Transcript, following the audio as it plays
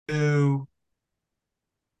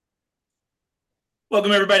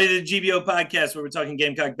Welcome, everybody, to the GBO podcast, where we're talking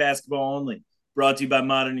Gamecock basketball only, brought to you by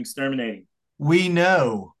Modern Exterminating. We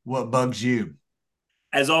know what bugs you.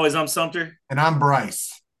 As always, I'm Sumter, And I'm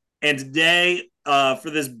Bryce, and today, for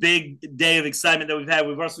this big day of excitement that we've had,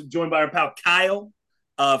 we've also joined by our pal Kyle,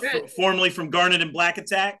 Good. formerly from Garnet and Black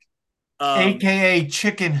Attack. Um, aka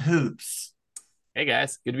Chicken Hoops. Hey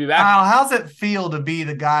guys, good to be back. Kyle, how's it feel to be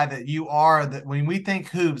the guy that you are? That when we think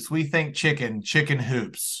hoops, we think chicken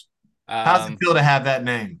hoops. How's it Um, feel to have that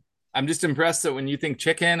name? I'm just impressed that when you think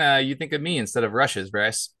chicken, you think of me instead of Rush's,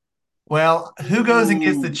 Bryce. Well, who goes and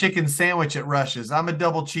gets the ooh, chicken sandwich at Rush's? I'm a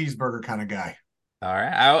double cheeseburger kind of guy. All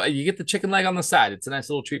right, you get the chicken leg on the side. It's a nice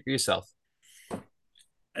little treat for yourself.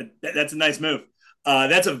 that's a nice move.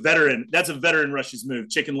 That's a veteran. That's a veteran Rush's move.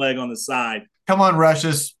 Chicken leg on the side. Come on,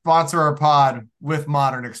 Rush's, sponsor our pod with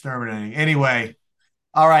Modern Exterminating. Anyway,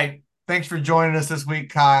 all right. Thanks for joining us this week,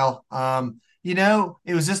 Kyle.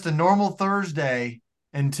 It was just a normal Thursday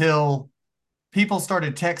until people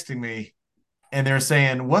started texting me and they're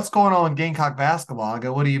saying, "What's going on with Gamecock basketball?" I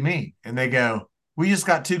go, "What do you mean?" And they go, "We just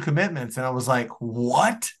got two commitments." And I was like,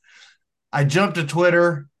 "What?" I jumped to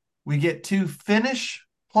Twitter. We get two Finnish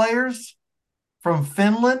players from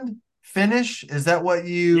Finland. Finnish, is that what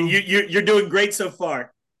you? You're doing great so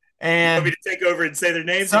far. You want me And to take over and say their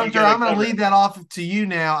names, or you Sumter, got to I'm going to cover it? leave that off to you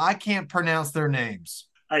now. I can't pronounce their names.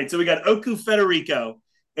 All right, so we got Oku Federico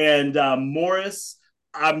and Morris.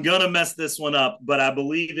 I'm gonna mess this one up, but I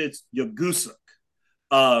believe it's Yagusuk.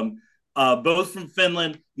 Both from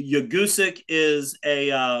Finland. Yagusuk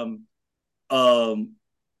um,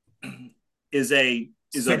 is a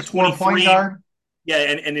 6'4" point 23. guard. Yeah,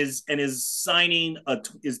 and is signing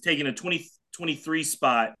is taking a 2023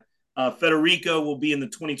 spot. Federico will be in the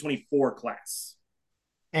 2024 class.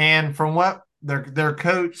 And from what their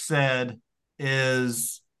coach said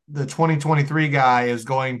is the 2023 guy is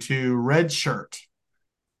going to redshirt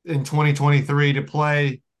in 2023 to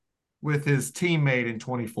play with his teammate in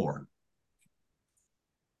 24.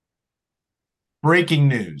 Breaking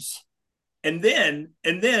news. And then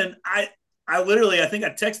I literally I think I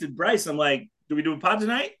texted Bryce. I'm like, "Do we do a pod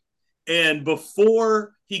tonight?" And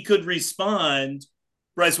before he could respond,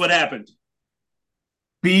 Bryce, what happened?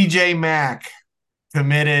 BJ Mack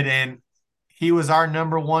committed, and he was our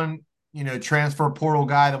number one, transfer portal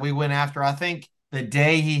guy that we went after. I think the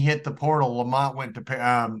day he hit the portal, Lamont went to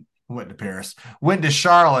Paris, went to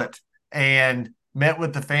Charlotte, and met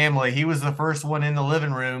with the family. He was the first one in the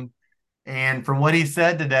living room, and from what he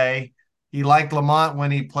said today, he liked Lamont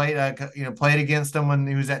when he played against him when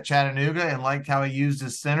he was at Chattanooga, and liked how he used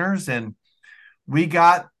his centers. And we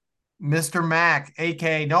got Mr. Mack,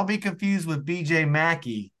 aka don't be confused with BJ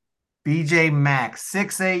Mackey. BJ Mack,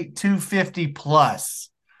 6'8", 250 plus.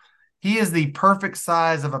 He is the perfect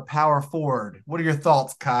size of a power forward. What are your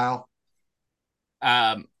thoughts, Kyle?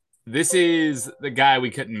 Um, this is the guy we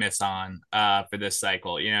couldn't miss on for this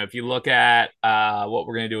cycle. If you look at what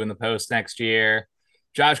we're gonna do in the post next year,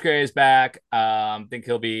 Josh Gray is back. Think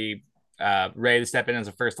he'll be ready to step in as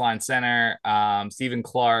a first line center. Stephen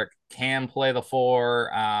Clark can play the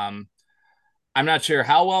four. I'm not sure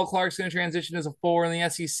how well Clark's going to transition as a four in the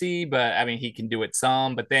SEC, but I mean, he can do it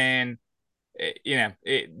some. But then,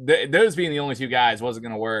 those being the only two guys wasn't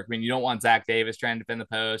going to work. I mean, you don't want Zach Davis trying to defend the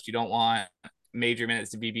post. You don't want major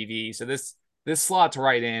minutes to BBV. So this slots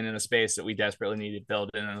right in a space that we desperately needed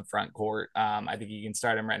filled in the front court. I think you can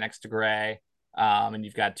start him right next to Gray, and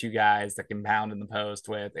you've got two guys that can pound in the post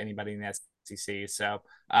with anybody in the SEC. So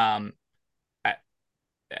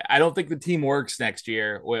I don't think the team works next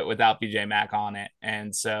year without BJ Mack on it.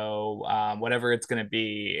 And so whatever it's going to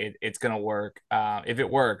be, it's going to work. If it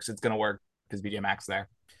works, it's going to work because BJ Mack's there.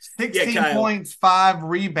 Yeah, 16 Kyle. points, 5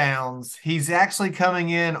 rebounds. He's actually coming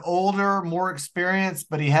in older, more experienced,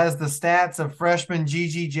 but he has the stats of freshman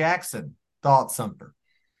Gigi Jackson. Thoughts, Sumter?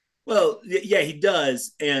 Well, yeah, he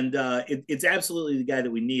does, and it's absolutely the guy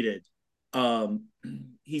that we needed. Um,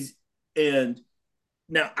 he's and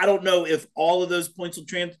Now I don't know if all of those points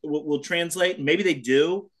will translate. Maybe they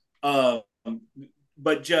do, um,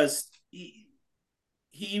 but just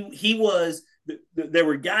he was. There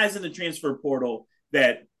were guys in the transfer portal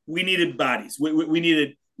that we needed bodies.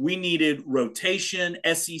 We needed rotation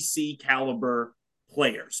SEC caliber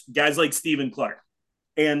players, guys like Stephen Clark,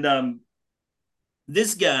 and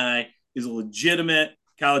this guy is a legitimate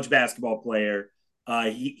college basketball player.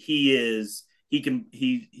 He can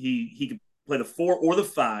play the four or the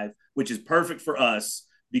five, which is perfect for us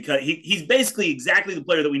because he's basically exactly the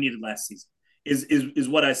player that we needed last season. Is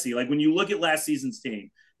what I see. Like when you look at last season's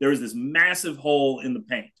team, there was this massive hole in the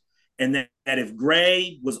paint, and that if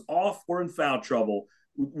Gray was off or in foul trouble,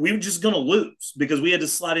 we were just going to lose because we had to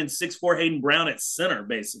slide in 6'4" Hayden Brown at center,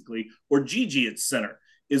 basically, or Gigi at center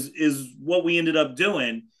is what we ended up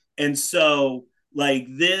doing. And so, like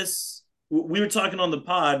this, we were talking on the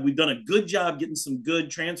pod. We've done a good job getting some good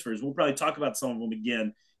transfers. We'll probably talk about some of them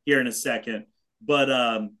again here in a second. But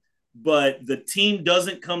the team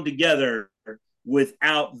doesn't come together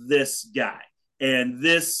without this guy. And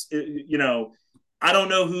this, I don't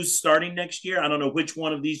know who's starting next year. I don't know which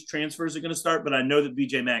one of these transfers are going to start, but I know that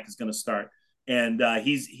BJ Mack is going to start, and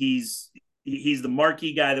he's the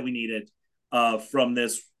marquee guy that we needed from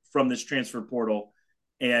this transfer portal,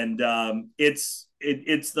 and it's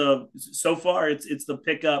the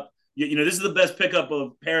pickup. This is the best pickup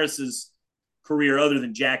of Paris's career, other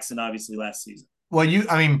than Jackson, obviously last season. Well,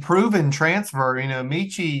 proven transfer.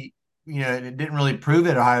 Michi, it didn't really prove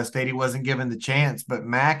at Ohio State. He wasn't given the chance, but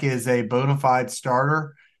Mack is a bona fide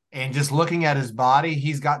starter. And just looking at his body,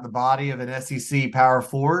 he's got the body of an SEC power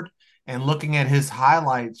forward. And looking at his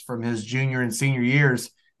highlights from his junior and senior years,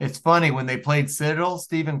 it's funny when they played Citadel,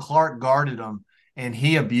 Stephen Clark guarded him, and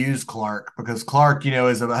he abused Clark because Clark,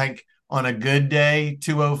 is I think on a good day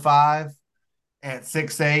 205 at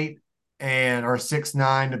 6'8" or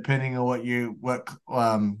 6'9", depending on what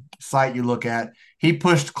site you look at. He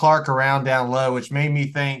pushed Clark around down low, which made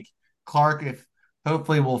me think Clark, if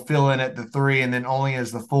hopefully will fill in at the 3 and then only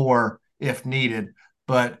as the 4 if needed.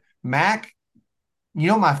 But Mack,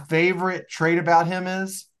 my favorite trait about him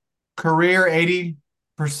is career 80%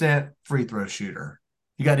 free throw shooter.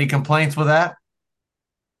 You got any complaints with that?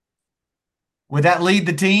 Would that lead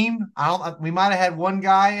the team? We might have had one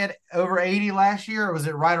guy at over 80 last year, or was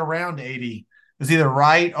it right around 80? It was either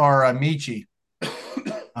Wright or Michi.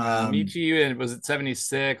 Michi was at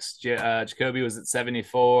 76. Jacoby was at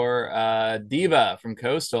 74. Diva from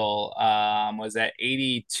Coastal was at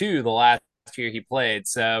 82 the last year he played.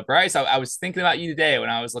 So, Bryce, I was thinking about you today when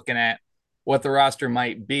I was looking at what the roster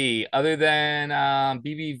might be. Other than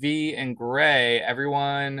BBV and Gray,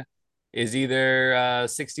 everyone is either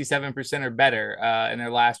 67% or better in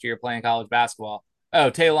their last year playing college basketball. Oh,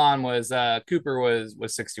 Talon was Cooper was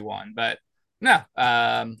 61, but no.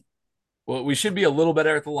 Well, we should be a little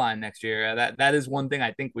better at the line next year. That is one thing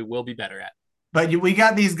I think we will be better at. But we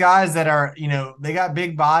got these guys that are, they got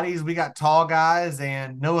big bodies. We got tall guys,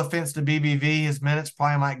 and no offense to BBV, his minutes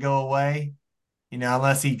probably might go away,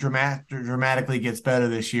 unless he dramatically gets better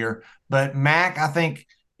this year. But Mack, I think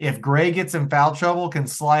if Gray gets in foul trouble, can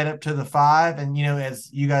slide up to the 5. And, as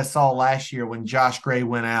you guys saw last year when Josh Gray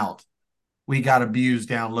went out, we got abused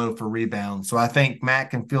down low for rebounds. So I think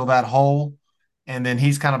Mack can fill that hole. And then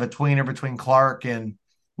he's kind of a tweener between Clark. And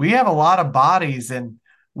we have a lot of bodies, and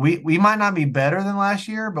we might not be better than last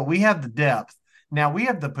year, but we have the depth. Now we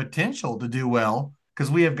have the potential to do well because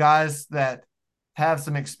we have guys that have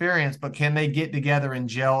some experience, but can they get together and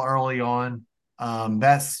gel early on?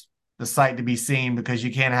 That's the sight to be seen, because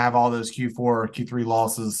you can't have all those Q4 or Q3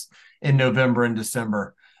 losses in November and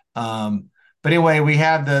December. But anyway, we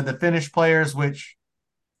have the finished players, which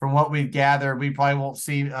from what we've gathered, we probably won't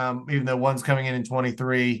see, even though one's coming in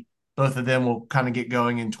 23, both of them will kind of get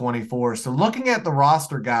going in 24. So looking at the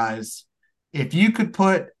roster, guys, if you could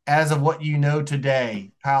put, as of what you know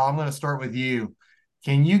today, Kyle, I'm going to start with you.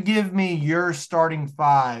 Can you give me your starting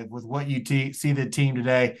 5 with what you see the team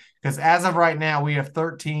today? Because as of right now, we have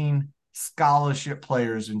 13 scholarship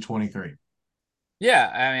players in 23.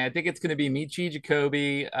 Yeah, I think it's going to be Michi,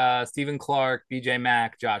 Jacoby, Stephen Clark, BJ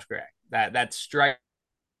Mack, Josh Gray. That strikes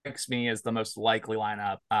me as the most likely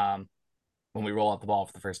lineup when we roll out the ball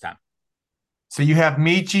for the first time. So you have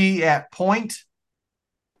Michi at point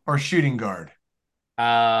or shooting guard?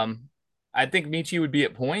 I think Michi would be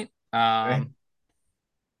at point. Okay.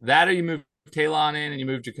 That or you move Talon in and you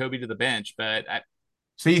move Jacoby to the bench.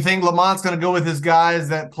 So you think Lamont's going to go with his guys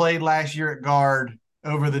that played last year at guard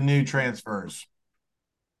over the new transfers?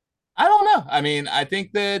 I don't know. I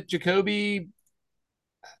think that Jacoby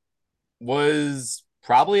was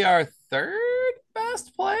probably our third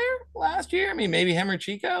best player last year. Maybe him or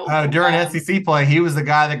Chico. During SEC play, he was the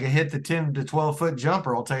guy that could hit the 10 to 12-foot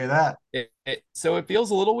jumper, I'll tell you that. So it feels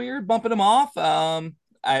a little weird bumping him off.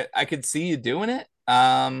 I could see you doing it.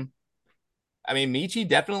 Michi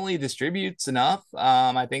definitely distributes enough,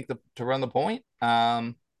 I think, to run the point.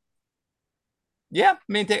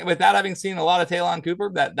 Without having seen a lot of Talon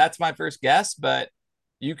Cooper, that's my first guess, but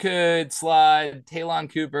you could slide Talon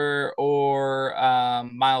Cooper or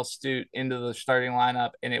Miles Stute into the starting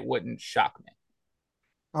lineup, and it wouldn't shock me.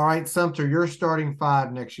 All right, Sumter, you're starting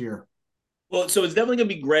 5 next year. Well, so it's definitely going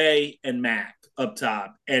to be Gray and Mack up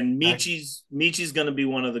top, and Michi's going to be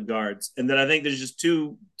one of the guards, and then I think there's just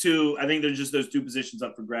two. I think there's just those 2 positions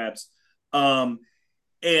up for grabs.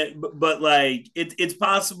 but like it's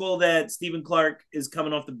possible that Stephen Clark is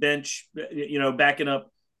coming off the bench, backing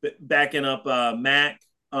up Mack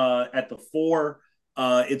at the 4.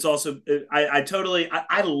 It's also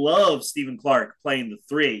I love Stephen Clark playing the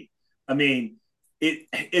 3. I mean,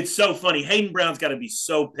 it's so funny. Hayden Brown's got to be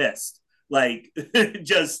so pissed, like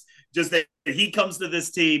just that he comes to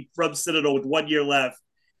this team from Citadel with 1 year left,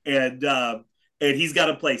 and he's got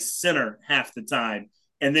to play center half the time,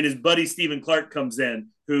 and then his buddy Stephen Clark comes in,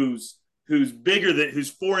 who's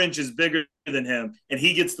 4 inches bigger than him, and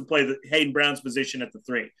he gets to play the Hayden Brown's position at the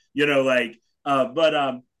 3.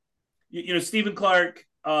 Stephen Clark,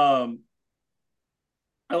 I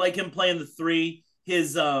like him playing the 3.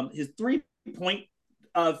 His 3-point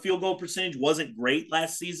field goal percentage wasn't great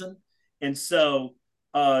last season, and so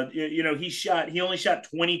he only shot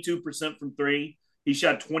 22% from 3. He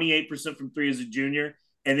shot 28% from 3 as a junior,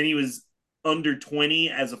 and then he was under 20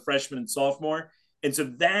 as a freshman and sophomore. And so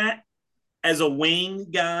that, as a wing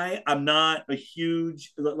guy, I'm not a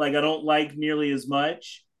huge, like, I don't like nearly as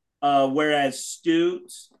much. Whereas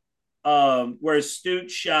Stute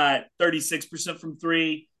shot 36% from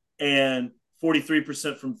 3 and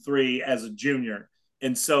 43% from 3 as a junior.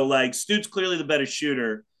 And so, like, Stute's clearly the better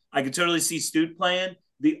shooter. I could totally see Stute playing.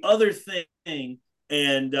 The other thing,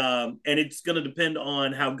 and it's going to depend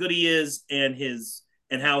on how good he is and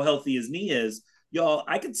how healthy his knee is. Y'all,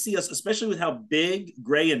 I could see us, especially with how big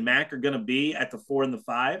Gray and Mack are going to be at the 4 and the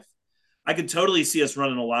 5. I could totally see us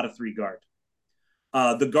running a lot of 3 guard.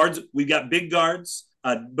 The guards, we've got big guards.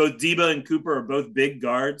 Both Deba and Cooper are both big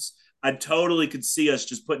guards. I totally could see us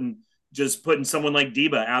just putting someone like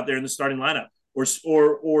Deba out there in the starting lineup, or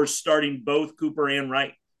starting both Cooper and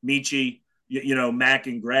Wright, Michi, Mack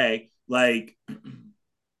and Gray. Like,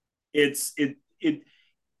 it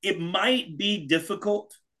might be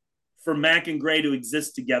difficult for Mack and Gray to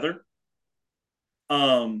exist together.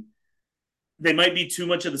 They might be too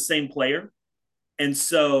much of the same player, and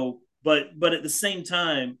so, but at the same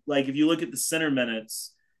time, like, if you look at the center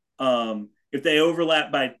minutes, if they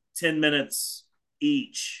overlap by 10 minutes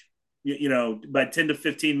each, by 10 to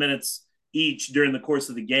 15 minutes each during the course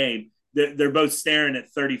of the game, they're both staring at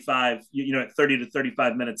 35, at 30 to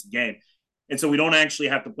 35 minutes a game. And so we don't actually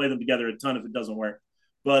have to play them together a ton if it doesn't work.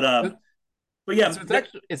 But yeah, so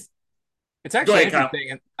it's actually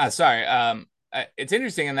interesting. It's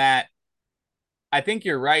interesting in that I think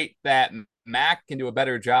you're right that Mack can do a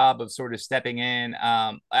better job of sort of stepping in.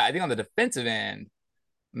 I think on the defensive end,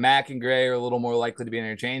 Mack and Gray are a little more likely to be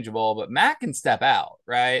interchangeable, but Mack can step out,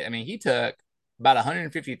 right? I mean, he took about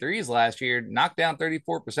 153s last year, knocked down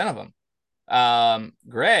 34% of them.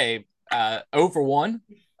 Gray, 0 for 1.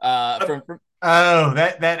 What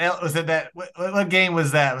game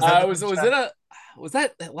was that? Was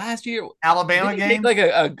that last year? Alabama game? Like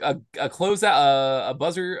a closeout, a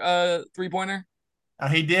buzzer 3-pointer. Oh,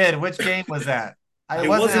 he did. Which game was that? It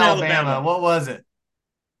wasn't Alabama. What was it?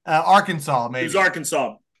 Arkansas, maybe. It was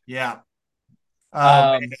Arkansas. Yeah.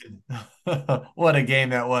 Oh, man. What a game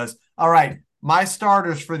that was. All right. My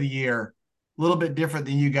starters for the year, a little bit different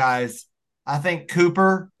than you guys. I think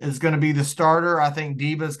Cooper is going to be the starter. I think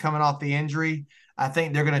Deba's coming off the injury. I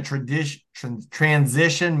think they're going to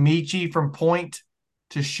transition Michi from point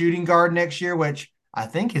to shooting guard next year, which I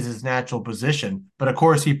think is his natural position. But, of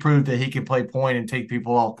course, he proved that he can play point and take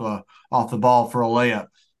people off the ball for a layup.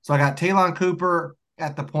 So I got Talon Cooper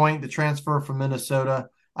at the point, the transfer from Minnesota.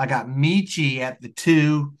 I got Michi at the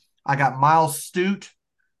 2. I got Miles Stute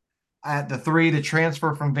at the 3, the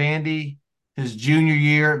transfer from Vandy, his junior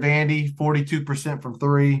year at Vandy, 42% from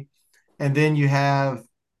 3. And then you have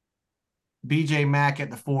BJ Mack at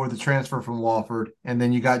the 4, the transfer from Wofford. And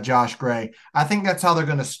then you got Josh Gray. I think that's how they're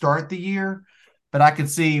going to start the year. But I can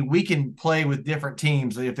see we can play with different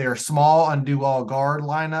teams. If they're small and do all guard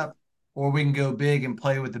lineup, or we can go big and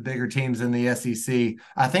play with the bigger teams in the SEC.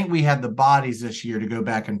 I think we have the bodies this year to go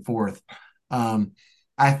back and forth.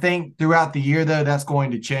 I think throughout the year, though, that's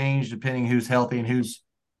going to change depending who's healthy and who's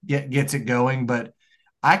gets it going. But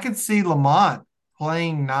I could see Lamont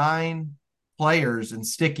playing 9 players and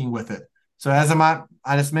sticking with it. So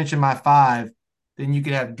I just mentioned my 5. Then you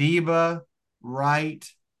could have Deba, Wright,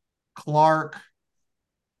 Clark,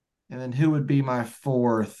 and then who would be my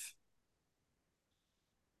 4th?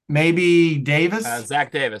 Maybe Davis?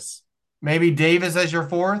 Zach Davis. Maybe Davis as your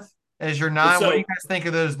 4th, as your 9. So, what do you guys think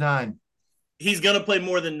of those 9? He's going to play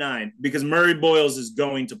more than 9 because Murray Boyles is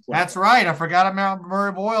going to play. That's right. I forgot about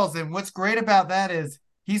Murray Boyles. And what's great about that is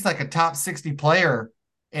he's like a top 60 player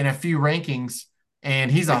in a few rankings.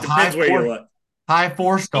 And he's a high high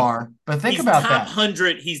 4-star. But think He's about top that.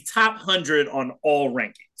 100. He's top 100 on all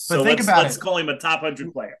rankings. But So think about let's it. call him a top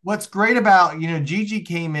 100 player. What's great about, Gigi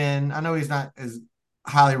came in. I know he's not as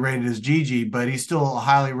highly rated as Gigi, but he's still a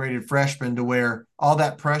highly rated freshman to where all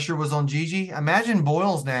that pressure was on Gigi. Imagine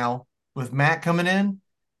Boyles now with Matt coming in.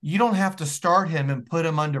 You don't have to start him and put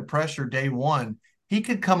him under pressure day one. He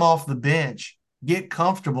could come off the bench, get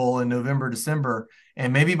comfortable in November, December,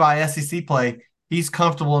 and maybe by SEC play, he's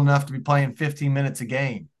comfortable enough to be playing 15 minutes a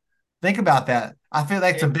game. Think about that. I feel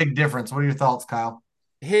like it's a big difference. What are your thoughts, Kyle?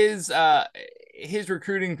 His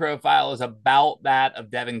recruiting profile is about that of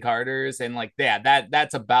Devin Carter's, and like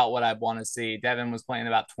that's about what I want to see. Devin was playing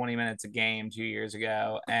about 20 minutes a game 2 years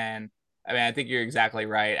ago, and I mean I think you're exactly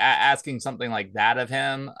right. Asking something like that of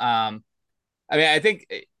him, I mean I think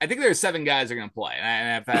there's 7 guys that are going to play,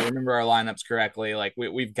 and if I remember our lineups correctly, like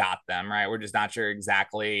we've got them right. We're just not sure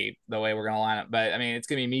exactly the way we're going to line up, but I mean it's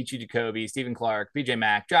going to be Michi Jacoby, Stephen Clark, BJ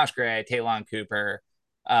Mack, Josh Gray, Taylon Cooper,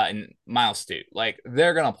 and Miles Stute. Like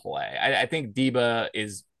they're gonna play. I think Deba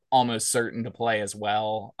is almost certain to play as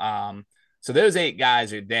well. So those 8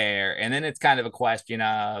 guys are there, and then it's kind of a question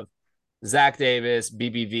of Zach Davis,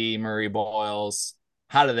 BBV, Murray Boyles.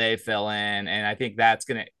 How do they fill in? And I think that's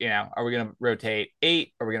gonna, are we gonna rotate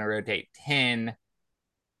 8? Are we gonna rotate 10?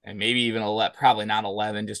 And maybe even 11, probably not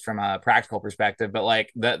 11, just from a practical perspective. But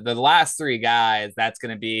like the last 3 guys, that's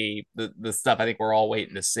going to be the stuff I think we're all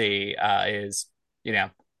waiting to see is,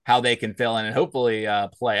 how they can fill in and hopefully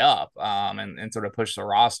play up and sort of push the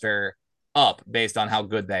roster up based on how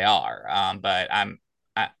good they are. But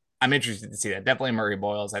I'm interested to see that. Definitely Murray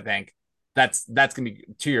Boyles. I think that's going to be,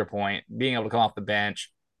 to your point, being able to come off the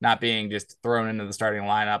bench, not being just thrown into the starting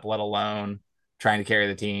lineup, let alone trying to carry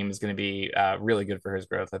the team, is going to be really good for his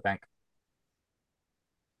growth, I think.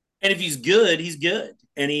 And if he's good, he's good,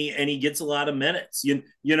 and he gets a lot of minutes.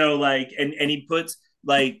 Like and he puts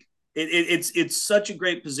like it's such a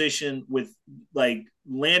great position with like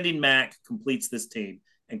landing Mack completes this team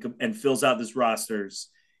and fills out this rosters,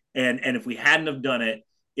 and if we hadn't have done it,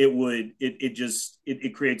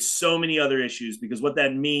 it creates so many other issues, because what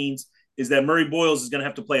that means is that Murray Boyles is going to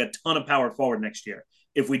have to play a ton of power forward next year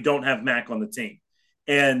if we don't have Mack on the team.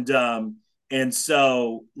 And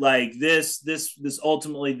so like this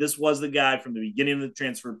ultimately, this was the guy from the beginning of the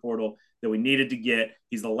transfer portal that we needed to get.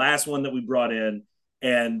 He's the last one that we brought in.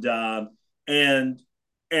 And the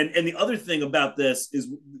other thing about this is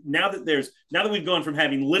now that we've gone from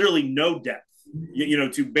having literally no depth,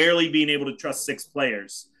 to barely being able to trust 6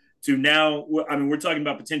 players, to now, I mean, we're talking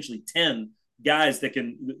about potentially 10 guys that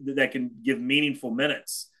can give meaningful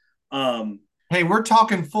minutes. Hey, we're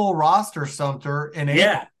talking full roster, Sumter, in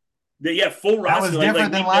April. Full roster. That was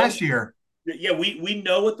different than last year. Yeah, we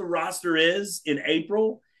know what the roster is in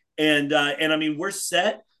April, and I mean we're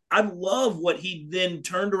set. I love what he then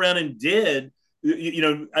turned around and did.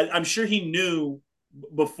 I'm sure he knew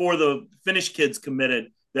before the Finnish kids committed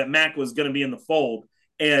that Mack was going to be in the fold,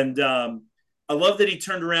 and I love that he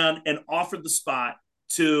turned around and offered the spot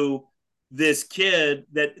to this kid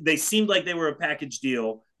that they seemed like they were a package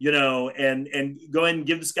deal, and go ahead and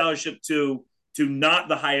give the scholarship to not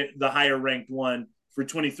the higher ranked one for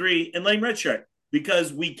 23 and let him redshirt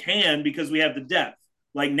because we have the depth.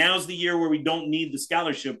 Like now's the year where we don't need the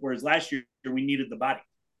scholarship, whereas last year we needed the body.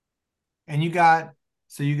 And you got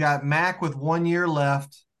Mack with 1 year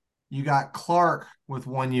left. You got Clark with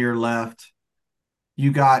 1 year left.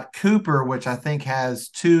 You got Cooper, which I think has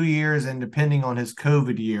 2 years, and depending on his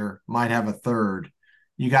COVID year, might have a third.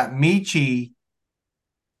 You got Michi.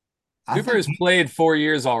 Cooper has played 4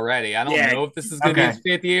 years already. I don't know if this is going to be his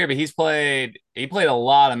 5th year, but he played a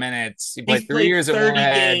lot of minutes. He played 3 years at Wofford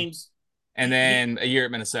games, and then a year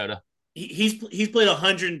at Minnesota. He's played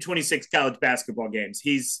 126 college basketball games.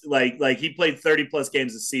 He's like he played 30 plus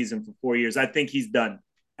games a season for 4 years. I think he's done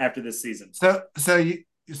after this season. So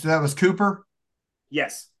that was Cooper?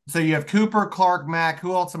 Yes. So you have Cooper, Clark, Mack.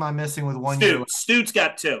 Who else am I missing with 1 year? Stute's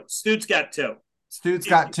got 2. Stute's got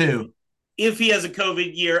 2. If he has a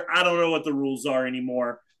COVID year, I don't know what the rules are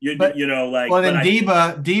anymore. Deba's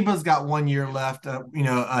got 1 year left.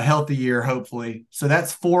 A healthy year, hopefully. So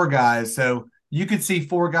that's 4 guys. So you could see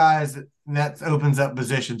 4 guys, and that opens up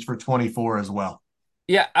positions for 24 as well.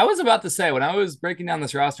 Yeah, I was about to say when I was breaking down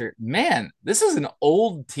this roster, man, this is an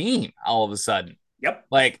old team all of a sudden. Yep.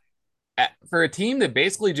 Like for a team that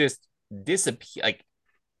basically just disappeared, like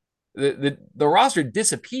the roster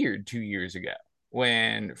disappeared 2 years ago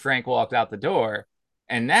when Frank walked out the door.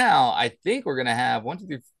 And now I think we're going to have 1, 2,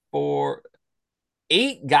 3, 4,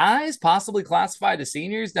 8 guys possibly classified as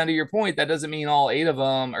seniors. Now, to your point, that doesn't mean all 8 of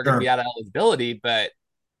them are going to be out of eligibility, but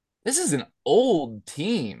this is an old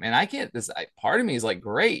team, and I can't. This part of me is like,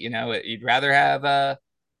 great, you'd rather have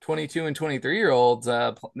 22 and 23-year-olds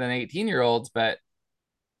than 18-year-olds, but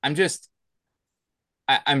I'm just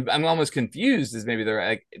I'm almost confused as maybe they're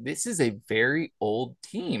like, this is a very old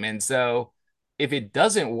team. And so if it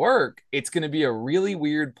doesn't work, it's going to be a really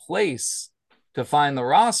weird place to find the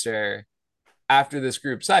roster after this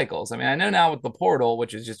group cycles. I mean, I know now with the portal,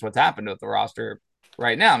 which is just what's happened with the roster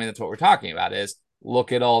right now. I mean, that's what we're talking about is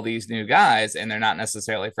look at all these new guys and they're not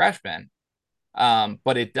necessarily freshmen.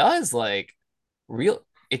 But it does like real,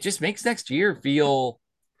 it just makes next year feel,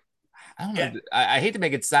 I don't Yeah, know. I hate to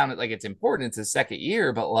make it sound like it's important. It's his second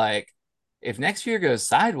year, but like if next year goes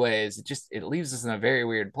sideways, it leaves us in a very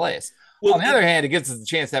weird place. On well, the other hand, it gives us a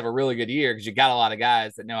chance to have a really good year because you got a lot of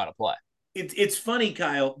guys that know how to play. it's funny,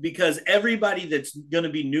 Kyle, because everybody that's going to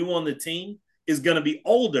be new on the team is going to be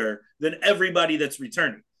older than everybody that's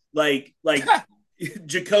returning. Like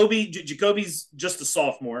Jacoby's just a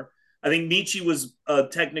sophomore. I think Michi was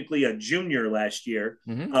technically a junior last year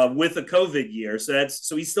Mm-hmm. with a COVID year, so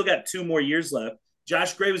he's still got 2 more years left.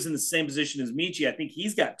 Josh Gray was in the same position as Michi. I think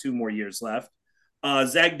he's got 2 more years left.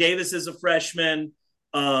 Zach Davis is a freshman,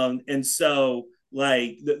 and so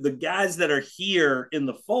like the guys that are here in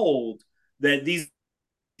the fold that these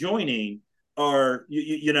joining are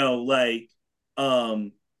like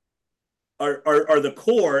um are the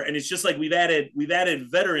core, and it's just like we've added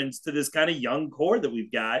veterans to this kind of young core that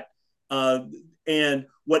we've got. And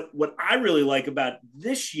what I really like about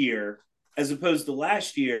this year as opposed to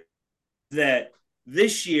last year, that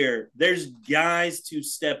this year there's guys to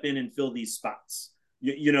step in and fill these spots.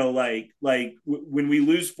 When we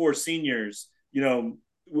lose 4 seniors,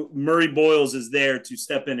 Murray Boyles is there to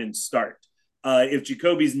step in and start. If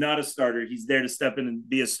Jacoby's not a starter, he's there to step in and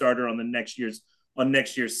be a starter on next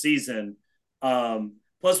year's season.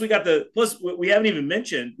 Plus we haven't even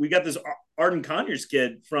mentioned we got this Arden Conyers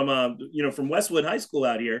kid from Westwood High School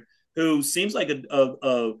out here who seems like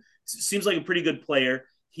a pretty good player.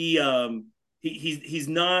 He's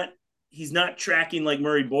not tracking like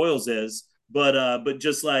Murray Boyles is, but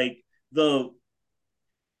just like the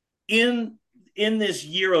in this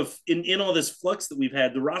year of in all this flux that we've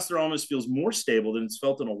had, the roster almost feels more stable than it's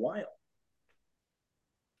felt in a while.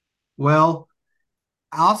 Well,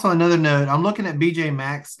 also another note, I'm looking at BJ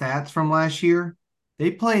Mack's stats from last year.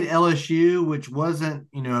 They played LSU, which wasn't,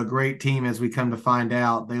 a great team as we come to find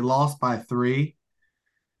out. They lost by 3.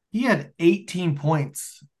 He had 18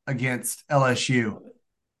 points against LSU.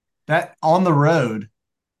 That on the road.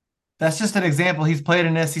 That's just an example. He's played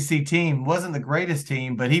an SEC team. Wasn't the greatest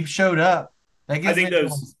team, but he showed up. That I gives me think a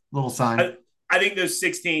those little sign. I think those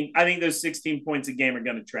 16 points a game are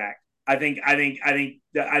going to track. I think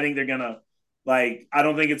they're going to like. I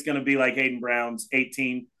don't think it's going to be like Hayden Brown's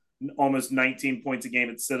 18, almost 19 points a game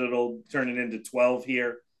at Citadel, turning into 12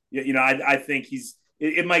 here. I think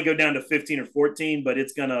it might go down to 15 or 14, but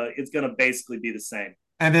it's gonna basically be the same.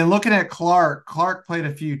 And then looking at Clark played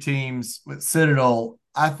a few teams with Citadel.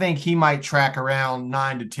 I think he might track around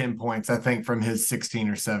 9 to 10 points, I think, from his 16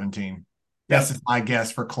 or 17. That's Yep. just my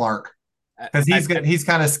guess for Clark. I, Because I, he's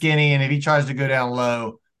kind of skinny, and if he tries to go down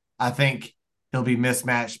low, I think he'll be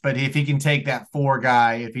mismatched. But if he can take that 4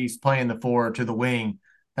 guy, if he's playing the 4 to the wing,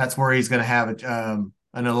 that's where he's going to have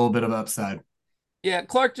a little bit of upside. yeah,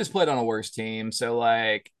 Clark just played on a worse team, so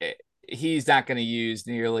like he's not going to use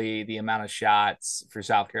nearly the amount of shots for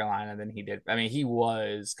South Carolina than he did. I mean, he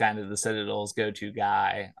was kind of the Citadel's go-to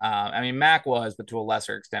guy. I mean, Mac was, but to a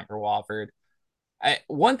lesser extent for Wofford.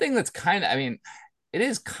 One thing that's kind of, I mean, it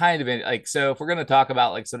is kind of like, so if we're going to talk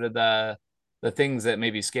about like sort of the things that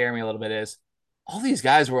maybe scare me a little bit is all these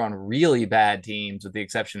guys were on really bad teams with the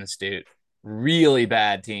exception of Stute, really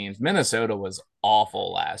bad teams. Minnesota was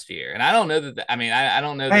awful last year. And I don't know I mean, I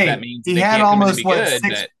don't know that Hey, means he they had can't come in and almost be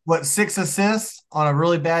good, but 6 assists on a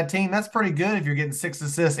really bad team. That's pretty good if you're getting 6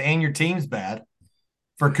 assists and your team's bad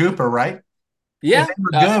for Cooper, right? If yeah, they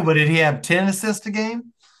were good, but did he have 10 assists a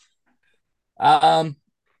game? um,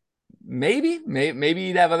 maybe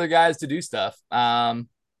you'd have other guys to do stuff. I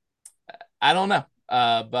don't know.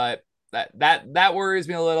 But that worries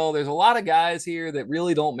me a little. There's a lot of guys here that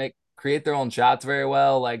really don't create their own shots very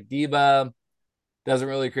well. Like Deba doesn't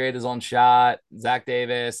really create his own shot. Zach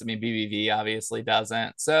Davis, I mean BBV obviously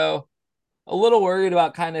doesn't. So a little worried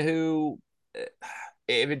about kind of who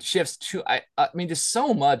if it shifts to I mean just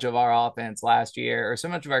so much of our offense last year or so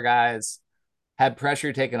much of our guys had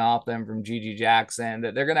pressure taken off them from Gigi Jackson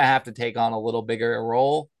that they're going to have to take on a little bigger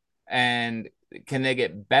role. And can they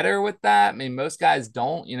get better with that? I mean, most guys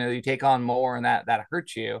don't. You take on more, and that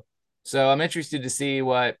hurts you. So I'm interested to see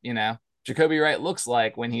what Jacoby Wright looks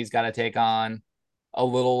like when he's got to take on a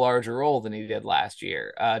little larger role than he did last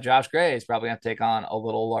year. Josh Gray is probably going to take on a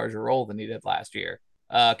little larger role than he did last year.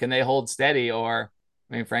 Can they hold steady, or,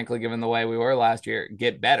 I mean, frankly, given the way we were last year,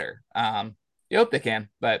 get better? You hope they can,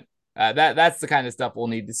 but that's the kind of stuff we'll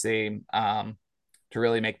need to see to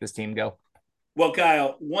really make this team go. Well,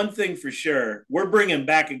 Kyle, one thing for sure, we're bringing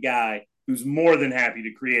back a guy who's more than happy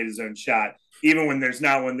to create his own shot, even when there's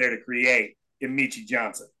not one there to create, in Michi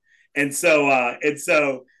Johnson. And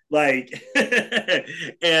so, like,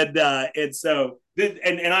 and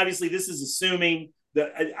obviously this is assuming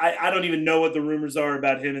that I don't even know what the rumors are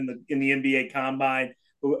about him in the NBA Combine.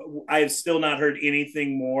 I have still not heard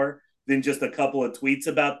anything more than just a couple of tweets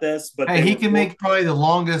about this. But hey, he can make probably the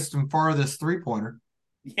longest and farthest 3-pointer.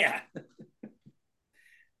 Yeah.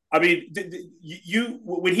 I mean,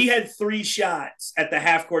 when he had 3 shots at the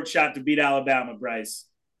half court shot to beat Alabama, Bryce,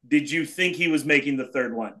 did you think he was making the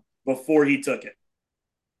third one before he took it?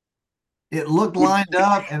 It looked lined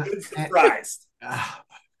up, and surprised.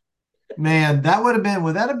 Man,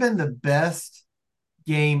 would that have been the best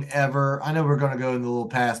game ever? I know we're going to go in the little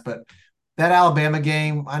past, but that Alabama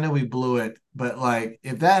game, I know we blew it, but like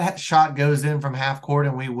if that shot goes in from half court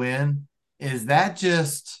and we win, is that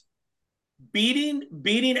just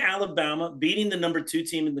beating Alabama, beating the number 2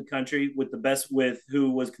 team in the country with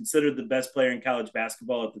who was considered the best player in college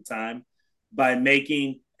basketball at the time, by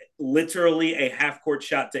making literally a half court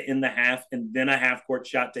shot to end the half and then a half court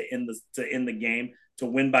shot to end the game to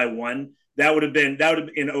win by 1. That would have been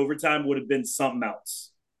in overtime would have been something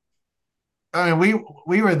else. I mean,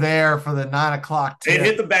 we were there for the 9 o'clock tip. It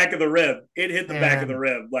hit the back of the rib. Back of the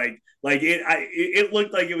rib. It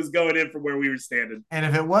looked like it was going in from where we were standing. And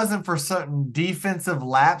if it wasn't for certain defensive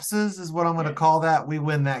lapses, is what I'm going to call that, we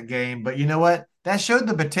win that game. But you know what? That showed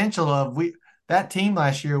the potential of that team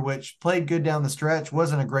last year, which played good down the stretch,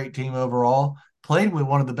 wasn't a great team overall, played with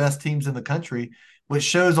one of the best teams in the country, which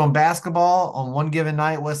shows on basketball on one given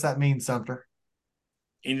night. What's that mean, Sumter?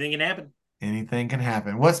 Anything can happen. Anything can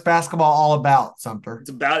happen. What's basketball all about, Sumter?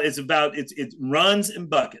 It's runs and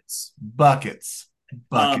buckets. Buckets.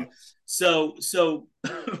 So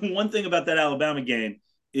one thing about that Alabama game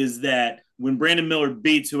is that when Brandon Miller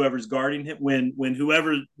beats whoever's guarding him, when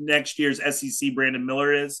whoever next year's SEC Brandon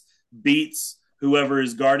Miller is beats whoever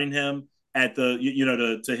is guarding him at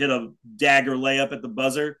the to hit a dagger layup at the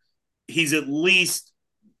buzzer, he's at least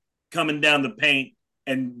coming down the paint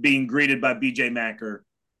and being greeted by BJ Mack or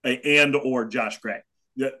Josh Gray.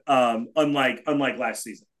 Unlike last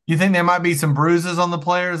season. You think there might be some bruises on the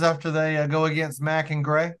players after they go against Mack and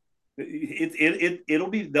Gray? It'll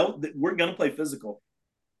be we're gonna play physical.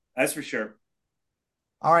 That's for sure.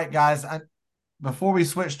 All right, guys. Before we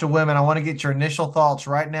switch to women, I want to get your initial thoughts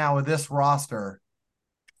right now with this roster.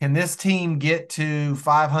 Can this team get to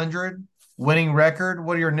 500 winning record?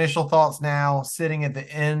 What are your initial thoughts now sitting at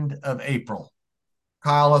the end of April?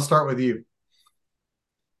 Kyle, let's start with you.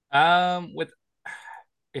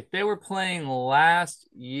 If they were playing last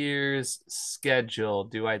year's schedule,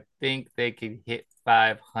 do I think they could hit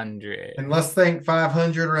 500? And let's think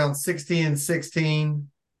 500 around 16-16.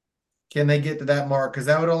 Can they get to that mark? Because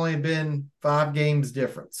that would only have been 5 games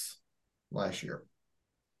difference last year.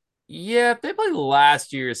 Yeah, if they play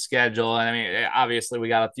last year's schedule, and I mean, obviously we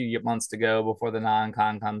got a few months to go before the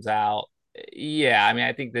non-con comes out. Yeah, I mean,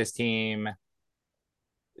 I think this team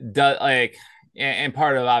does, like, and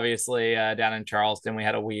part of obviously down in Charleston, we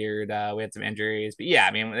had we had some injuries, but yeah,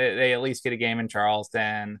 I mean, they at least get a game in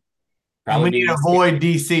Charleston. Probably and we need to avoid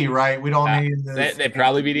DC, right? We don't need this. They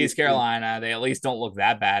probably beat East Carolina. They at least don't look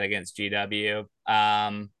that bad against GW.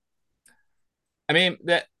 I mean,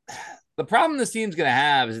 the problem this team's going to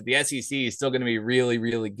have is that the SEC is still going to be really,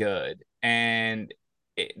 really good, and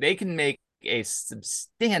they can make a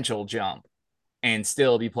substantial jump and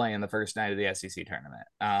still be playing the first night of the SEC tournament.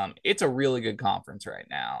 It's a really good conference right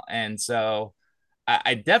now. And so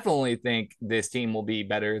I definitely think this team will be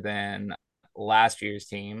better than last year's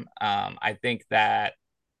team. I think that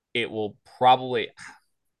it probably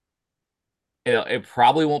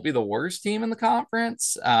won't be the worst team in the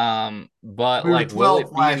conference. But like, will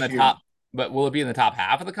it be in the top? But will it be in the top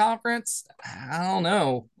half of the conference? I don't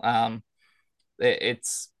know.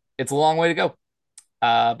 It's a long way to go.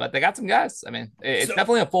 But they got some guys. I mean, it's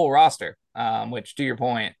definitely a full roster. Which, to your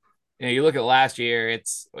point, you look at last year.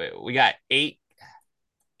 We got eight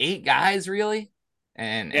guys really,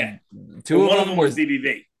 and two of them was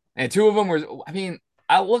DBV, and 2 of them were. I mean,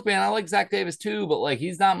 I like Zach Davis too, but like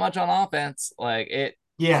he's not much on offense. Like it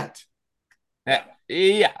yet.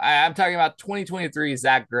 Yeah, I'm talking about 2023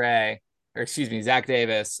 Zach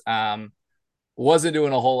Davis. Wasn't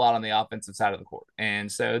doing a whole lot on the offensive side of the court.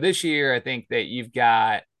 And so this year, I think that you've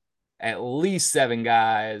got at least 7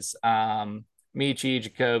 guys. Michi,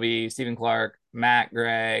 Jacoby, Stephen Clark, Matt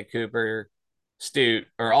Gray, Cooper, Stute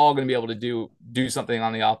are all going to be able to do something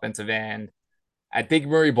on the offensive end. I think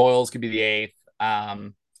Murray Boyles could be the eighth.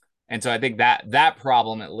 And so I think that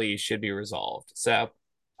problem at least should be resolved. So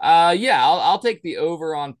yeah, I'll take the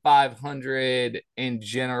over on 500 in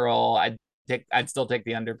general. I'd still take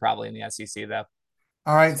the under probably in the SEC though.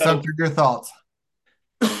 All right, So, Sumter, your thoughts.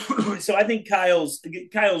 so I think Kyle's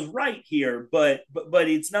right here, but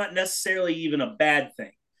it's not necessarily even a bad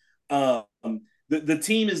thing. The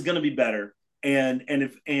team is going to be better, and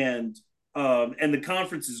the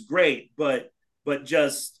conference is great, but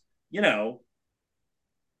just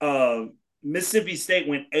Mississippi State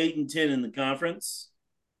went 8-10 in the conference,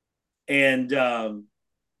 and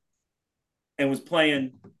was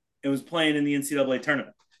playing in the NCAA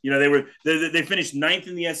tournament. They finished ninth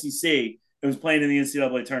in the SEC and was playing in the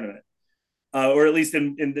NCAA tournament, or at least they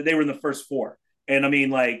were in the first four. And I mean,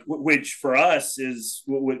 like, which for us is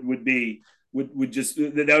would be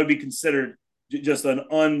considered just an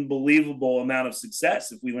unbelievable amount of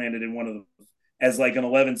success if we landed in one of the as like an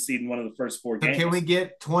 11 seed in one of the first four games. Can we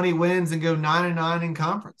get 20 wins and go 9-9 in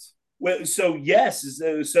conference? Well, so yes,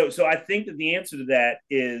 so I think that the answer to that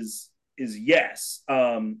is yes.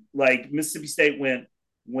 Like Mississippi State went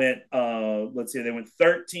let's see, they went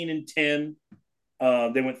 13-10.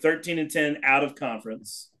 They went 13-10 out of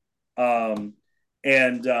conference.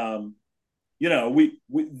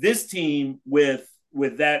 This team with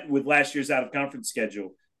last year's out of conference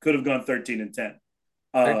schedule could have gone 13-10.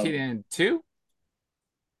 13-2.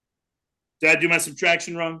 Did I do my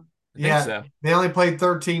subtraction wrong? Yeah, so. They only played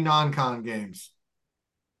 13 non-con games.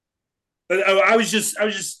 But I was just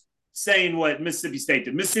saying what Mississippi State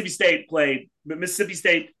did. Mississippi State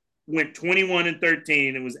went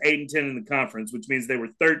 21-13 and was 8-10 in the conference, which means they were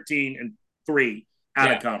 13-3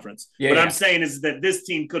 out of conference. What I'm saying is that this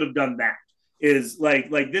team could have done that. Is like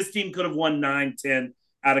this team could have won 9-10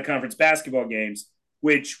 out of conference basketball games,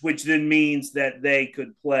 which then means that they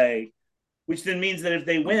could play. Which then means that if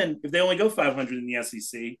they win, if they only go 500 in the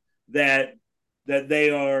SEC, that they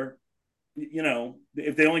are,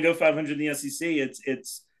 if they only go 500 in the SEC,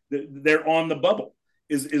 they're on the bubble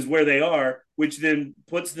is where they are, which then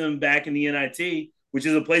puts them back in the NIT, which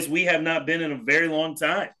is a place we have not been in a very long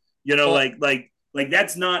time. Like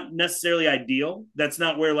that's not necessarily ideal. That's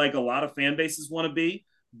not where like a lot of fan bases want to be,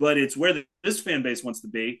 but it's where this fan base wants to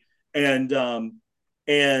be. And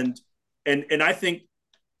I think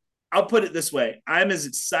I'll put it this way. I'm as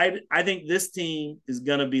excited. I think this team is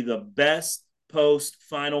going to be the best post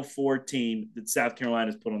Final Four team that South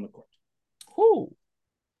Carolina's put on the court. Ooh.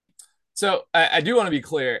 So I do want to be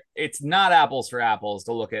clear. It's not apples for apples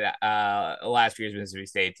to look at last year's Mississippi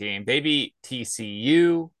State team. They beat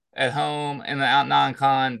TCU at home in the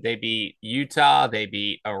non-con. They beat Utah. They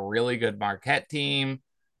beat a really good Marquette team.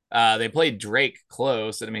 They played Drake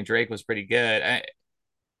close. I mean, Drake was pretty good.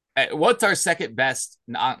 What's our second best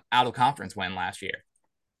out of conference win last year?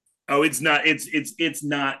 Oh, it's not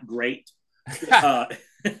great.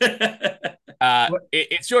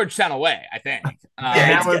 It's Georgetown away, I think.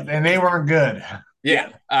 And they weren't good. Yeah.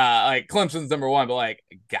 Like Clemson's number one, but like,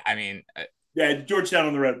 I mean, Georgetown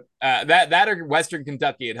on the road. That or Western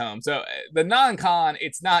Kentucky at home. So the non-con,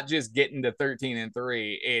 it's not just getting to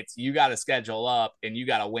 13-3. It's you got to schedule up and you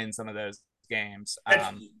got to win some of those games.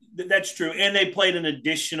 That's true, and they played an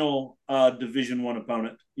additional Division I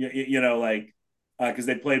opponent. Because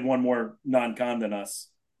they played one more non-con than us.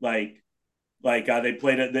 They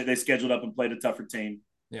scheduled up and played a tougher team.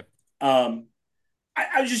 Yep. I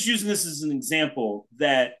was just using this as an example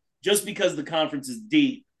that just because the conference is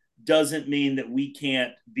deep doesn't mean that we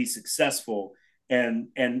can't be successful and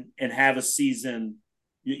have a season,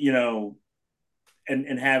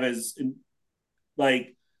 and have as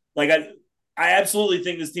I absolutely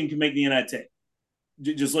think this team can make the NIT.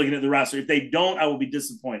 Just looking at the roster, if they don't, I will be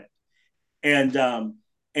disappointed. And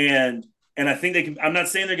I think they can. I'm not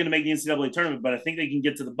saying they're going to make the NCAA tournament, but I think they can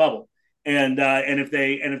get to the bubble. And if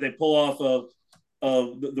they pull off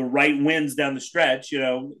of the right wins down the stretch,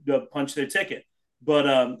 they'll punch their ticket.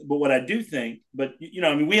 But what I do think,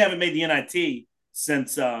 we haven't made the NIT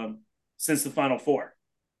since the Final Four.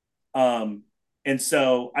 And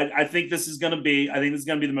so I think this is going to be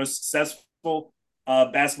the most successful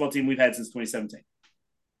basketball team we've had since 2017.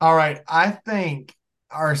 All right. I think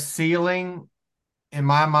our ceiling, in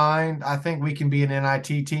my mind, I think we can be an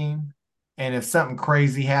NIT team. And if something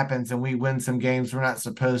crazy happens and we win some games we're not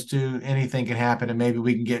supposed to, anything can happen. And maybe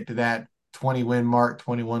we can get to that 20-win mark,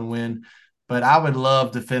 21 win. But I would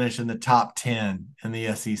love to finish in the top 10 in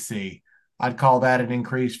the SEC. I'd call that an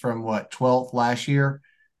increase from 12th last year.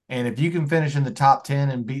 And if you can finish in the top 10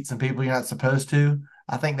 and beat some people you're not supposed to,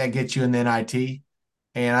 I think that gets you in the NIT.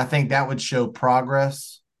 And I think that would show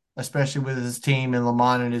progress, especially with his team and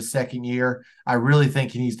Lamont in his second year. I really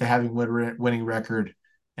think he needs to have a winning record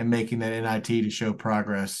and making that NIT to show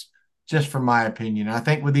progress, just from my opinion. I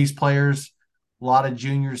think with these players, a lot of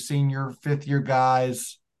junior, senior, fifth year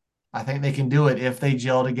guys, I think they can do it if they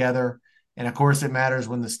gel together. And of course, it matters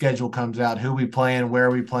when the schedule comes out, who we playing, where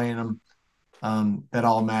are we playing them. That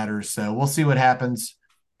all matters. So we'll see what happens.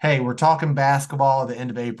 Hey, we're talking basketball at the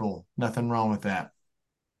end of April. Nothing wrong with that.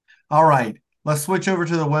 All right, let's switch over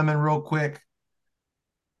to the women real quick.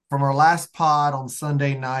 From our last pod on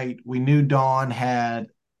Sunday night, we knew Dawn had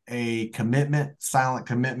a commitment, silent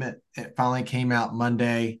commitment. It finally came out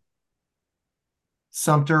Monday.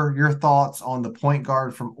 Sumter, your thoughts on the point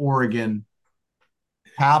guard from Oregon?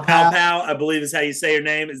 Pow Pow, I believe is how you say her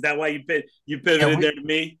name. Is that why you pivoted there to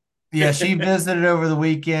me? Yeah, she visited over the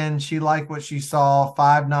weekend. She liked what she saw.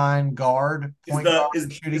 5'9" guard, point guard,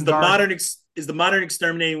 shooting guard. Is the modern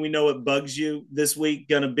exterminating we know what bugs you this week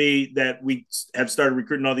going to be that we have started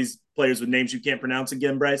recruiting all these players with names you can't pronounce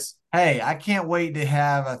again, Bryce? Hey, I can't wait to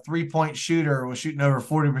have a 3-point shooter with shooting over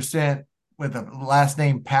 40% with a last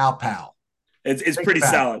name Pow Pow. It's pretty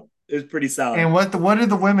solid. It's pretty solid. And what did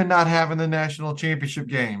the women not have in the national championship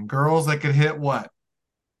game? Girls that could hit what?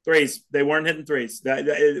 Threes. They weren't hitting threes.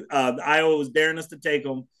 Iowa was daring us to take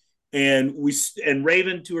them, and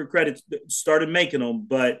Raven, to her credit, started making them,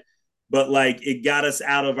 but like it got us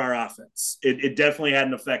out of our offense. It definitely had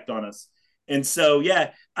an effect on us. And so,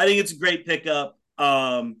 yeah, I think it's a great pickup.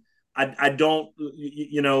 I don't,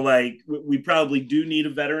 like we probably do need a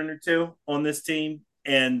veteran or two on this team,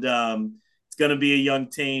 and it's going to be a young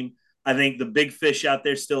team. I think the big fish out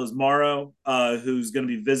there still is Morrow, who's going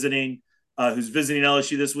to be visiting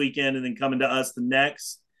LSU this weekend and then coming to us the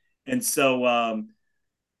next. And so,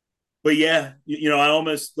 but yeah, I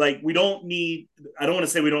almost like I don't want to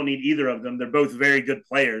say we don't need either of them. They're both very good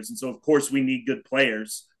players. And so of course we need good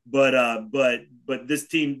players, but this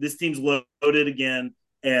team's loaded again.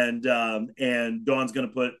 And Dawn's going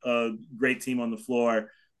to put a great team on the floor.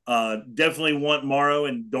 Definitely want Morrow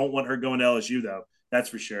and don't want her going to LSU though. That's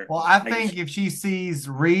for sure. Well, I think if she sees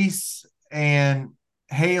Reese and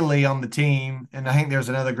Haley on the team, and I think there's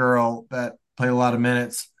another girl that played a lot of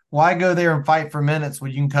minutes, why go there and fight for minutes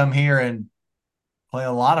when you can come here and play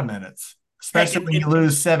a lot of minutes, especially when you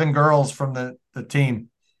lose 7 girls from the team?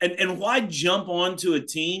 And why jump onto a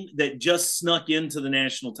team that just snuck into the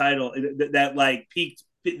national title that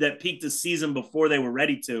peaked the season before they were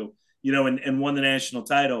ready to, and won the national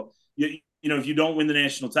title? If you don't win the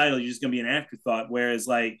national title, you're just going to be an afterthought. Whereas,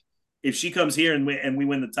 like, if she comes here and we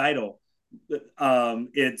win the title,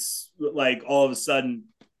 it's like all of a sudden,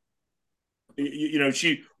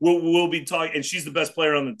 we'll be talking, and she's the best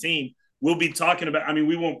player on the team. We'll be talking about. I mean,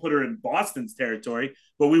 we won't put her in Boston's territory,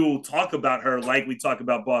 but we will talk about her like we talk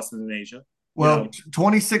about Boston and Asia. Well,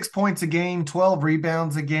 26 points a game, 12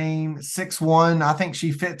 rebounds a game, 6'1". I think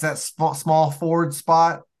she fits that small forward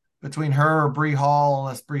spot between her or Bree Hall,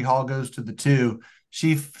 unless Bree Hall goes to the 2.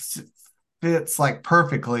 She fits like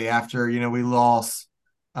perfectly after, we lost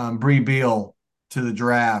Bree Beal to the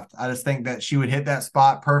draft. I just think that she would hit that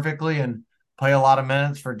spot perfectly and play a lot of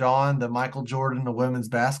minutes for Dawn, the Michael Jordan of women's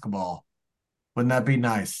basketball. Wouldn't that be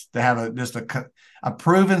nice to have a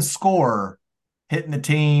proven scorer hitting the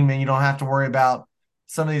team, and you don't have to worry about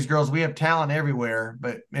some of these girls? We have talent everywhere,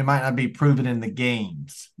 but it might not be proven in the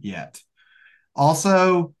games yet.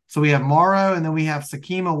 Also, so we have Morrow, and then we have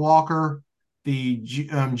Sakima Walker, the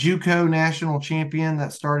JUCO national champion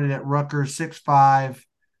that started at Rutgers, 6'5",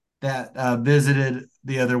 that visited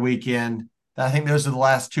the other weekend. I think those are the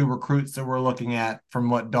last 2 recruits that we're looking at from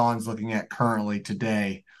what Dawn's looking at currently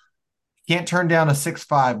today. Can't turn down a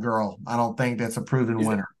 6'5" girl. I don't think that's a proven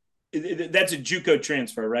winner. That's a JUCO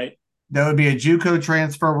transfer, right? That would be a JUCO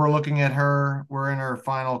transfer. We're looking at her. We're in her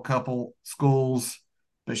final couple schools,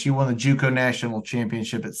 but she won the JUCO national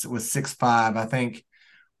championship with 6'5". I think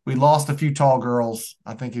we lost a few tall girls.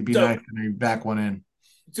 I think it'd be nice to maybe back one in.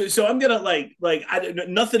 So I'm gonna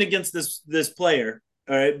nothing against this player,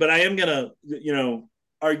 all right, but I am gonna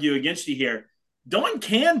argue against you here. Dawn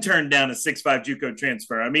can turn down a 6'5" JUCO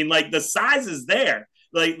transfer. I mean, like, the size is there.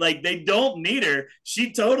 Like they don't need her.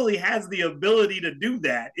 She totally has the ability to do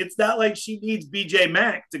that. It's not like she needs BJ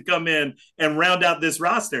Mack to come in and round out this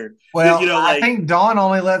roster. Well, I think Dawn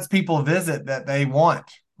only lets people visit that they want,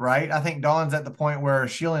 right? I think Dawn's at the point where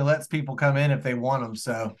she only lets people come in if they want them.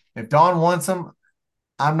 So if Dawn wants them,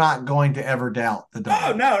 I'm not going to ever doubt the Dawn.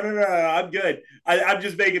 Oh, no. I'm good. I'm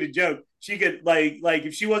just making a joke. She could like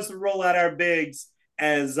if she wants to roll out our bigs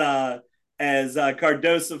as as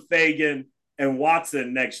Cardoso, Fagan, and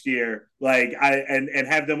Watson next year, and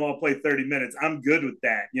have them all play 30 minutes. I'm good with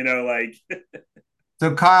that.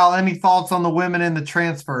 So, Kyle, any thoughts on the women in the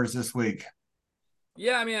transfers this week?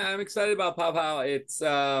 Yeah, I mean, I'm excited about Pop How. It's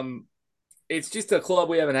just a club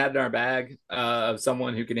we haven't had in our bag of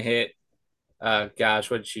someone who can hit. Gosh,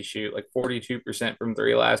 what did she shoot? Like 42% from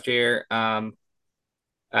three last year.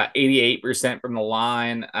 88% from the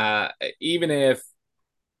line. Even if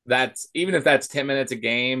that's 10 minutes a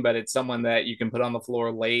game, but it's someone that you can put on the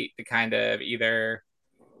floor late to kind of either,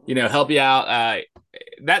 help you out.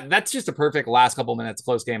 That's just a perfect last couple minutes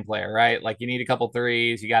close game player, right? Like you need a couple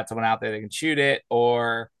threes, you got someone out there that can shoot it,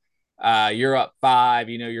 or you're up five,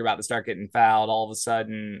 you're about to start getting fouled. All of a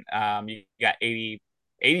sudden, you got 87%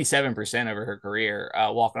 over her career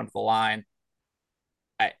walking up to the line.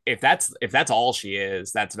 If that's all she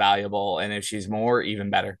is, that's valuable, and if she's more, even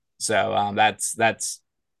better. So that's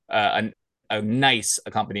a nice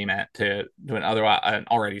accompaniment to an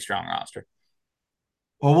already strong roster.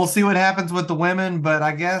 Well, we'll see what happens with the women, but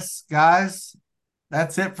I guess, guys,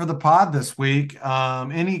 that's it for the pod this week.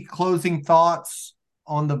 Any closing thoughts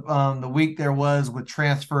on the week there was with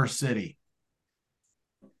Transfer City?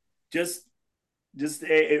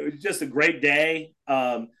 It was just a great day.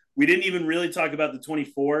 We didn't even really talk about the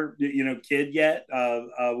 24, kid yet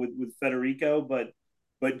with Federico, but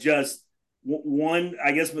just one,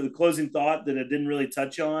 I guess, the closing thought that I didn't really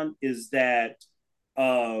touch on is that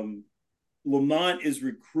Lamont is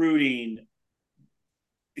recruiting.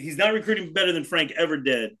 He's not recruiting better than Frank ever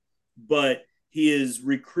did, but he is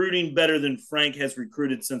recruiting better than Frank has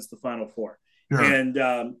recruited since the Final Four. Sure. And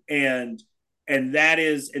that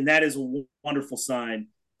is a wonderful sign.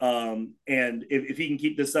 And if he can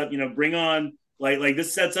keep this up, bring on like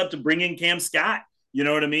this sets up to bring in Cam Scott. You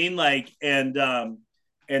know what I mean? And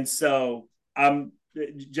so I'm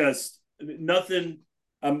just nothing.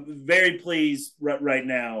 I'm very pleased right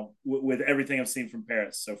now with everything I've seen from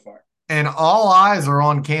Paris so far. And all eyes are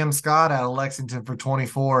on Cam Scott out of Lexington for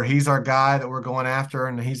 24. He's our guy that we're going after,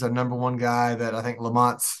 and he's our number one guy that I think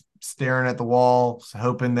Lamont's staring at the wall,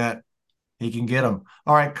 hoping that he can get him.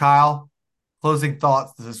 All right, Kyle, closing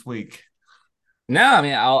thoughts this week. No, I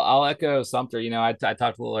mean, I'll echo Sumter. I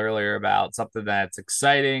talked a little earlier about something that's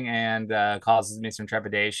exciting and causes me some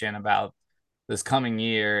trepidation about this coming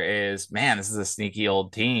year is, man, this is a sneaky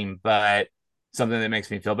old team. But something that makes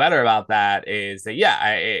me feel better about that is that,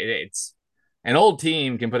 it's an old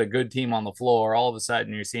team can put a good team on the floor. All of a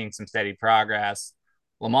sudden, you're seeing some steady progress.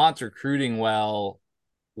 Lamont's recruiting well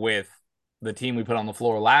with the team we put on the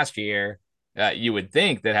floor last year. You would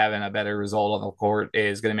think that having a better result on the court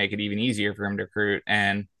is going to make it even easier for him to recruit.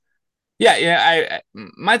 And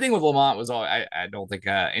my thing with Lamont was I don't think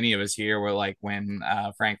any of us here were like when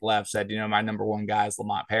Frank left said, my number one guy is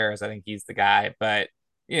Lamont Paris. I think he's the guy, but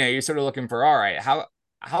you're sort of looking for, all right,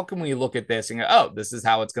 how can we look at this and go, oh, this is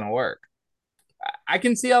how it's going to work. I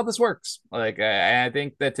can see how this works. I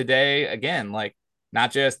think that today, again,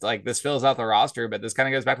 not just this fills out the roster, but this kind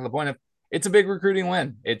of goes back to the point of it's a big recruiting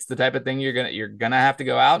win. It's the type of thing you're gonna have to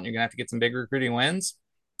go out and you're gonna have to get some big recruiting wins.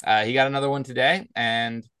 He got another one today,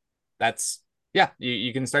 and that's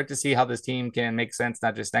you can start to see how this team can make sense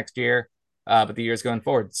not just next year, but the years going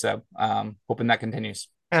forward. So hoping that continues.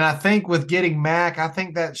 And I think with getting Mack, I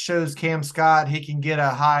think that shows Cam Scott he can get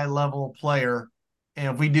a high level player.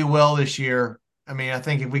 And if we do well this year, I mean, I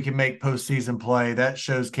think if we can make postseason play, that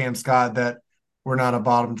shows Cam Scott that we're not a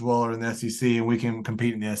bottom dweller in the SEC and we can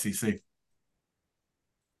compete in the SEC.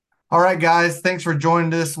 All right, guys, thanks for joining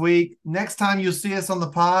this week. Next time you'll see us on the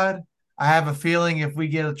pod, I have a feeling if we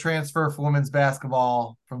get a transfer for women's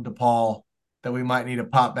basketball from DePaul that we might need to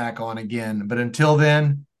pop back on again. But until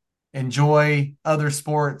then, enjoy other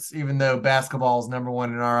sports, even though basketball is number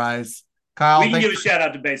one in our eyes. Kyle, we can give a shout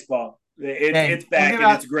out to baseball. It's back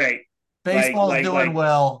and it's great. Baseball is doing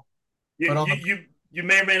well. You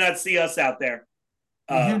may or may not see us out there.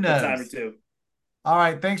 Who knows? A time or two. All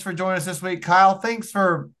right. Thanks for joining us this week. Kyle, thanks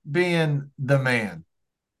for being the man.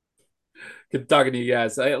 Good talking to you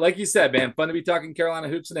guys. Like you said, man, fun to be talking Carolina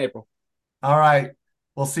hoops in April. All right.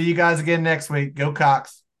 We'll see you guys again next week. Go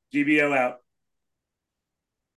Cox. GBO out.